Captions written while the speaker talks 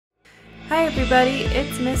Hi everybody,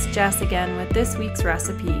 it's Miss Jess again with this week's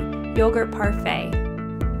recipe, yogurt parfait.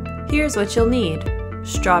 Here's what you'll need: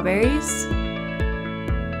 strawberries,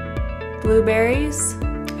 blueberries,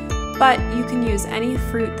 but you can use any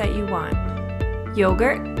fruit that you want,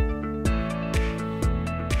 yogurt,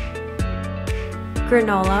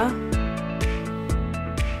 granola,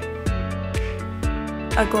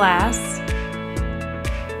 a glass,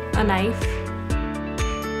 a knife,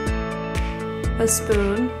 a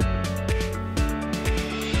spoon,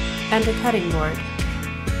 and a cutting board.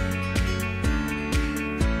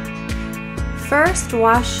 First,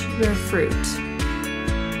 wash your fruit.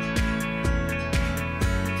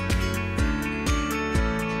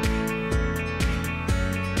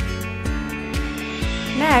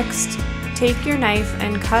 Next, take your knife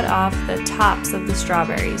and cut off the tops of the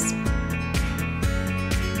strawberries.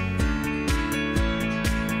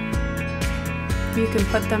 You can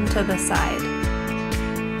put them to the side.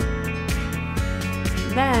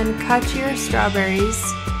 Then cut your strawberries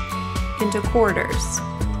into quarters.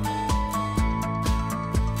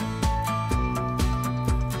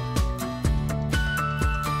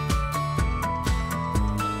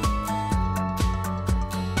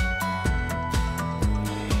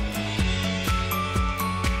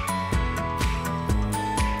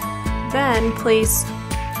 Then place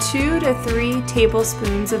 2 to 3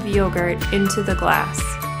 tablespoons of yogurt into the glass.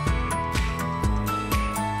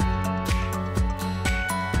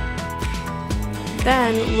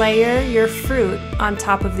 Then layer your fruit on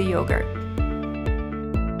top of the yogurt.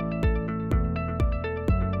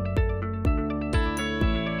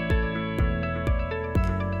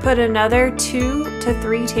 Put another 2 to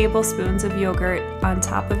 3 tablespoons of yogurt on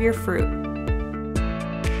top of your fruit.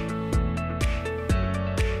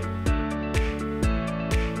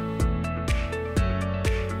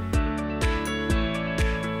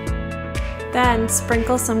 Then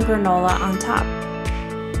sprinkle some granola on top.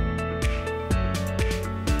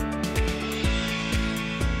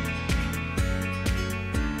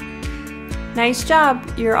 Nice job!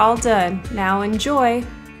 You're all done. Now enjoy!